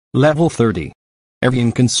Level 30.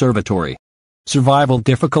 Avian Conservatory. Survival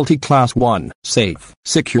difficulty Class 1, safe,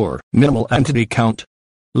 secure, minimal entity count.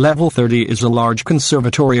 Level 30 is a large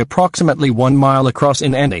conservatory approximately 1 mile across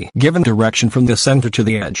in any given direction from the center to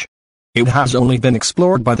the edge. It has only been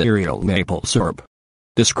explored by the aerial maple syrup.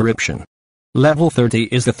 Description. Level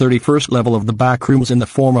 30 is the 31st level of the Backrooms in the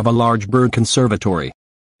form of a large bird conservatory.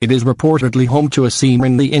 It is reportedly home to a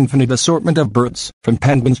seemingly infinite assortment of birds, from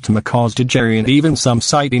penguins to macaws to jerry and even some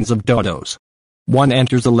sightings of dodos. One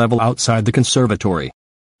enters the level outside the conservatory.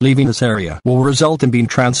 Leaving this area will result in being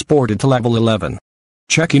transported to level 11.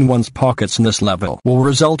 Checking one's pockets in this level will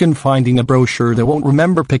result in finding a brochure they won't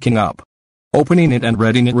remember picking up. Opening it and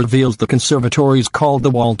reading it reveals the conservatory is called the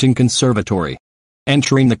Walton Conservatory.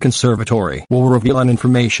 Entering the conservatory will reveal an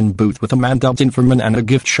information booth with a man-dubbed informant and a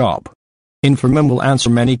gift shop. Informant will answer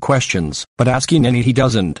many questions, but asking any he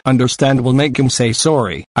doesn't understand will make him say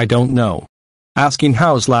sorry, I don't know. Asking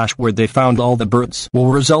how/where they found all the birds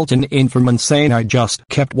will result in informant saying I just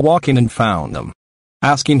kept walking and found them.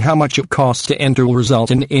 Asking how much it costs to enter will result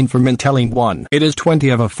in informant telling one it is 20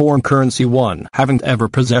 of a foreign currency one haven't ever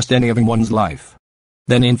possessed any of in one's life.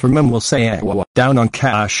 Then informant will say down on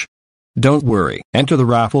cash. Don't worry, enter the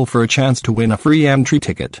raffle for a chance to win a free entry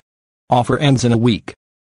ticket. Offer ends in a week.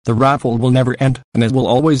 The raffle will never end, and it will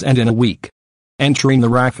always end in a week. Entering the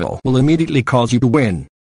raffle will immediately cause you to win.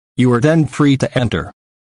 You are then free to enter.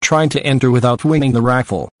 Trying to enter without winning the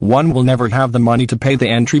raffle, one will never have the money to pay the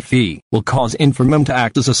entry fee, will cause informant to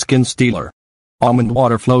act as a skin stealer. Almond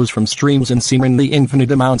water flows from streams in seemingly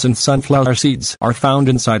infinite amounts and sunflower seeds are found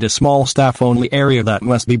inside a small staff-only area that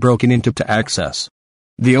must be broken into to access.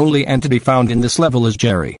 The only entity found in this level is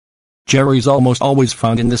Jerry. Jerry is almost always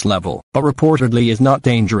found in this level, but reportedly is not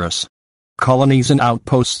dangerous. Colonies and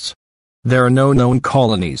outposts. There are no known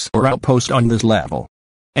colonies or outposts on this level.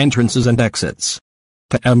 Entrances and exits.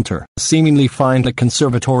 To enter, seemingly find a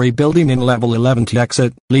conservatory building in level 11. To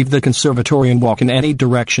exit, leave the conservatory and walk in any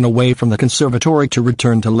direction away from the conservatory to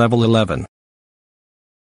return to level 11.